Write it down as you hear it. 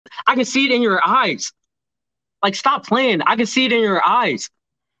I can see it in your eyes. Like, stop playing. I can see it in your eyes.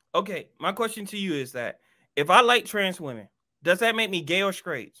 Okay, my question to you is that if I like trans women, does that make me gay or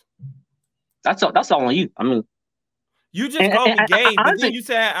straight? That's all on you. I mean, you just called me gay, but honestly, then you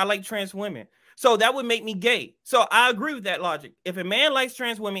said I like trans women. So that would make me gay. So I agree with that logic. If a man likes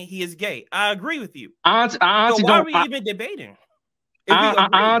trans women, he is gay. I agree with you. I honestly so why don't. are we even debating?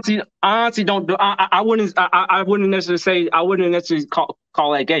 I honestly don't do. I wouldn't necessarily say. I wouldn't necessarily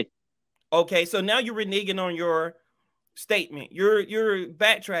call that gay. Okay, so now you're reneging on your statement. You're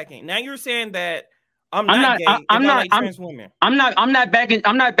backtracking. Now you're saying that I'm not gay if I like trans women. I'm not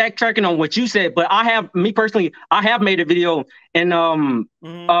backtracking on what you said, but me personally, I have made a video and and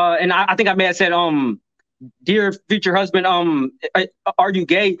I think I may have said dear future husband, are you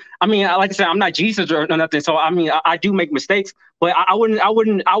gay? I mean, like I said, I'm not Jesus or nothing, so I mean, I do make mistakes, but I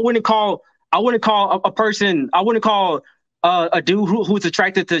wouldn't call a person, I wouldn't call a dude who's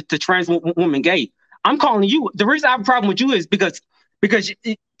attracted to trans women gay. I'm calling you. The reason I have a problem with you is because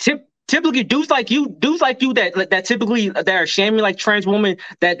typically dudes like you that typically that are shaming like trans women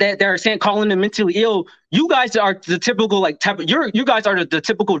that are saying calling them mentally ill. You guys are the typical like type. You guys are the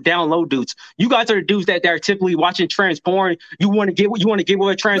typical down low dudes. You guys are the dudes that are typically watching trans porn. You want to get with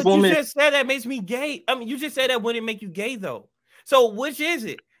a trans woman. You just said that makes me gay. I mean, you just said that wouldn't make you gay though. So which is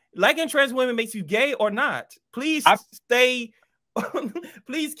it? Liking trans women makes you gay or not? Please stay.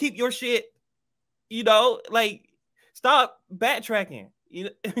 Please keep your shit. You know, like stop backtracking. You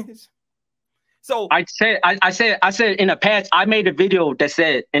know. So I said in the past, I made a video that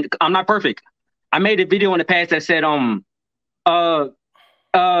said, and I'm not perfect. I made a video in the past that said, are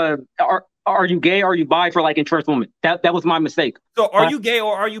you gay or are you bi for liking trans women? That was my mistake. So are you gay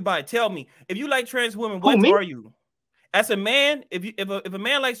or are you bi? Tell me. If you like trans women, what are you? As a man, if a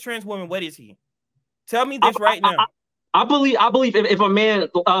man likes trans women, what is he? Tell me this right now. I believe if a man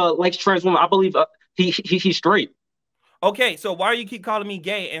likes trans women, I believe he's straight. Okay, so why do you keep calling me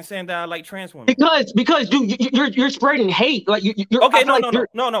gay and saying that I like trans women? Because dude, you're spreading hate. Like you're okay,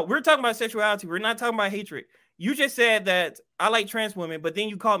 no. We're talking about sexuality. We're not talking about hatred. You just said that I like trans women, but then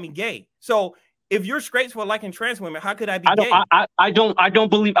you called me gay. So if you're straight for liking trans women, how could I be gay? I don't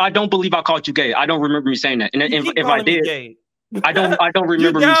believe I called you gay. I don't remember me saying that. And if I did, gay. I don't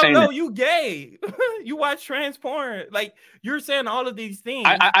remember me saying that. No, you gay. You watch trans porn. Like you're saying all of these things.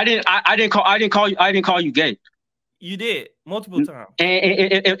 I didn't call you gay. You did multiple times. And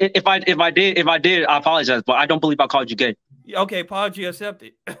if I did, I apologize. But I don't believe I called you gay. Okay, apology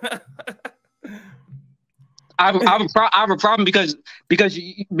accepted. I have a problem because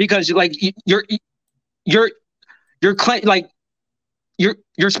like you're like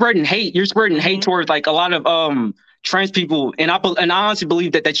you're spreading hate. You're spreading hate towards like a lot of trans people, and I honestly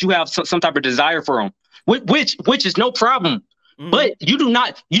believe that you have some type of desire for them, which is no problem. But you don't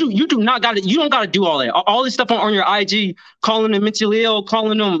gotta do all that. All this stuff on your IG, calling them mentally ill,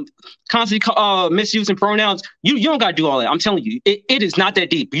 calling them constantly misusing pronouns. You don't gotta do all that. I'm telling you, it is not that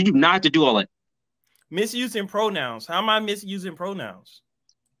deep. You do not have to do all that. Misusing pronouns. How am I misusing pronouns?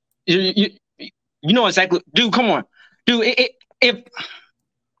 You know exactly, dude. Come on, dude. If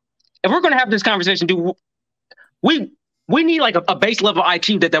we're gonna have this conversation, dude, we need like a base level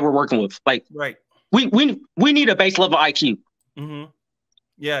IQ that we're working with. Like, right. We need a base level IQ.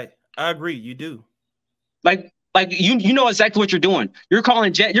 Yeah, I agree. You do. Like you know exactly what you're doing. You're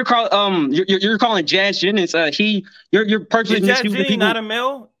calling Jazz Jennings. You're personally Is Jazz Jenny not a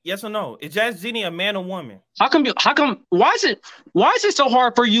male? Yes or no? Is Jazz Jenny a man or woman? How come? Why is it so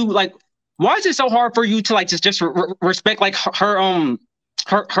hard for you? Like, why is it so hard for you to like just respect like her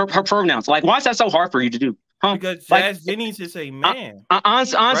pronouns? Like, why is that so hard for you to do? Huh? Because Jazz Jennings is a man.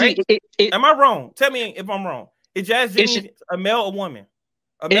 Honestly, right? Am I wrong? Tell me if I'm wrong. Is Jazz Jennings a male or woman?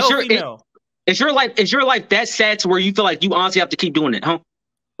 A male or female? Is your life that sad to where you feel like you honestly have to keep doing it, huh?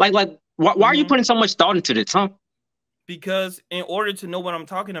 Like why are you putting so much thought into this, huh? Because in order to know what I'm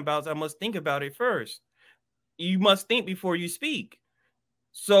talking about, I must think about it first. You must think before you speak.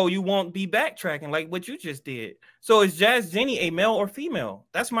 So you won't be backtracking like what you just did. So is Jazz Jenny a male or female?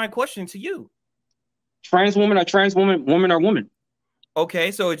 That's my question to you. Trans woman or trans woman, woman or woman.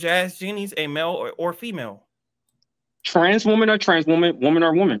 Okay, so is Jazz Jenny's a male or female? Trans woman or trans woman, woman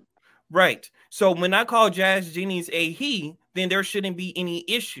or woman. Right. So when I call Jazz Jennings a he, then there shouldn't be any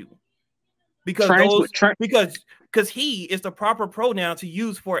issue. Because because he is the proper pronoun to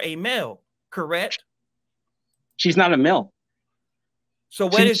use for a male, correct? She's not a male. So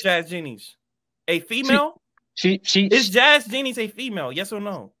what is Jazz Jennings? A female? Is Jazz Jennings a female? Yes or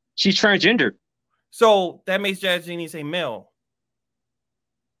no? She's transgender. So that makes Jazz Jennings a male.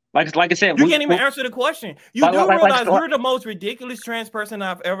 Like I said, you can't even answer the question. You do realize you're the most ridiculous trans person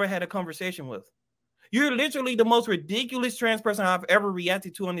I've ever had a conversation with. You're literally the most ridiculous trans person I've ever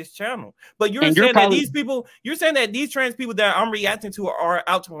reacted to on this channel. But you're saying that these people, you're saying that these trans people that I'm reacting to are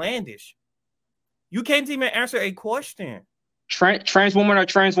outlandish. You can't even answer a question. Trans woman or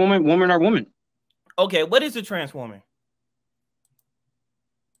trans woman, woman or woman. Okay, what is a trans woman?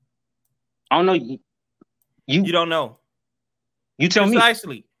 I don't know. You don't know. You tell me.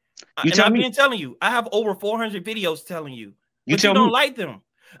 Precisely. And I've been telling you. I have over 400 videos telling you. But you don't like them.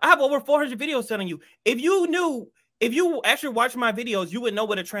 I have over 400 videos telling you. If you actually watch my videos, you would know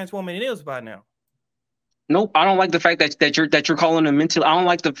what a trans woman is by now. Nope. I don't like the fact that you're calling them mentally. I don't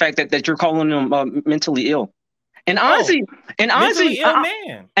like the fact that you're calling them mentally ill. And honestly, I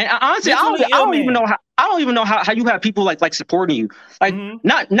don't even know how you have people like supporting you. Like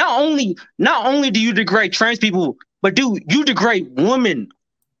not only do you degrade trans people, but you degrade women.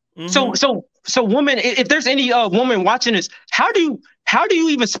 So women, if there's any woman watching this, how do you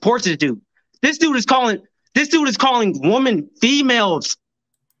even support this dude? This dude is calling women females.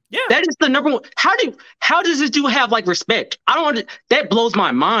 Yeah, that is the number one. How does this dude have like respect? I don't. That blows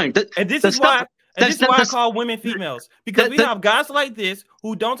my mind. And this is why I call women females, because we have guys like this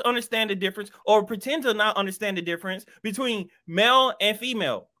who don't understand the difference or pretend to not understand the difference between male and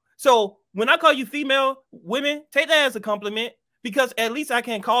female. So when I call you female, women, take that as a compliment, because at least I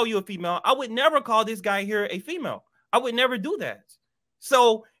can call you a female. I would never call this guy here a female. I would never do that.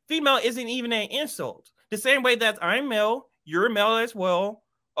 So female isn't even an insult. The same way that I'm male, you're male as well.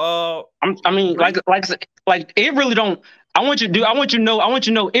 I mean, like it really don't. I want you to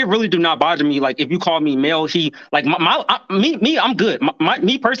know it really do not bother me. Like if you call me male, he like me, I'm good.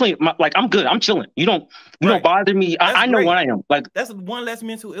 Me personally, like I'm good. I'm chilling. You don't bother me. I know what I am. Like that's one less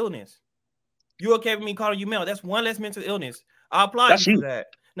mental illness. You okay with me calling you male? That's one less mental illness. I applaud you for that.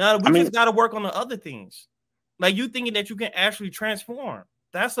 Now we just got to work on the other things. Like you thinking that you can actually transform.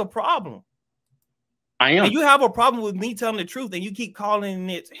 That's a problem. I am. And you have a problem with me telling the truth, and you keep calling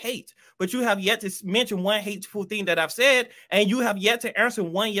it hate. But you have yet to mention one hateful thing that I've said, and you have yet to answer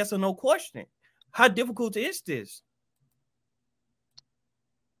one yes or no question. How difficult is this?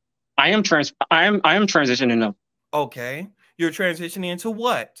 I am transitioning though. Okay, you're transitioning into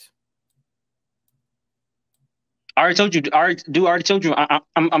what? I already told you.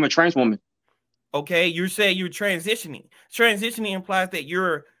 I'm a trans woman. Okay, you say you're transitioning. Transitioning implies that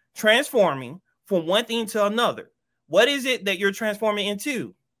you're transforming from one thing to another. What is it that you're transforming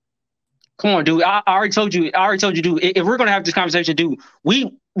into? Come on, dude. I already told you, dude. If we're gonna have this conversation, dude,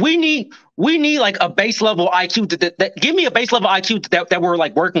 we need like a base level IQ. Give me a base level IQ that we're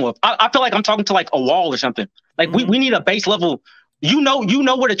like working with. I feel like I'm talking to like a wall or something. Like we need a base level. You know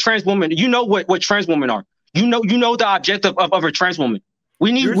what a trans woman. You know what trans women are. You know the objective of a trans woman.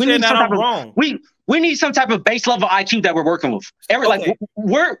 We need some type of base level IQ that we're working with. Like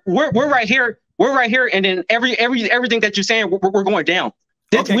we're right here. We're right here, and then everything that you're saying, we're going down.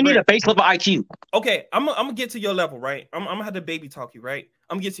 We need a base level IQ. Okay, I'm gonna get to your level, right? I'm gonna have to baby talk you, right?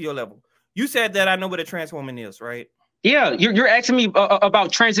 I'm gonna get to your level. You said that I know what a trans woman is, right? Yeah, you're asking me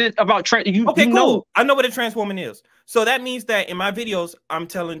about transit, about trans. Okay, cool. Know. I know what a trans woman is. So that means that in my videos, I'm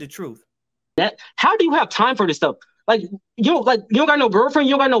telling the truth. How do you have time for this stuff? Like you don't got no girlfriend,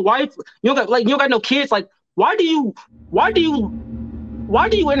 you don't got no wife, you don't got no kids. Like why do you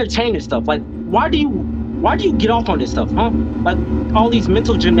entertain this stuff? Like why do you get off on this stuff, huh? Like all these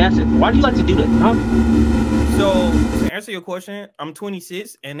mental gymnastics. Why do you like to do that, huh? So to answer your question, I'm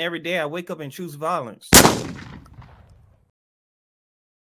 26, and every day I wake up and choose violence.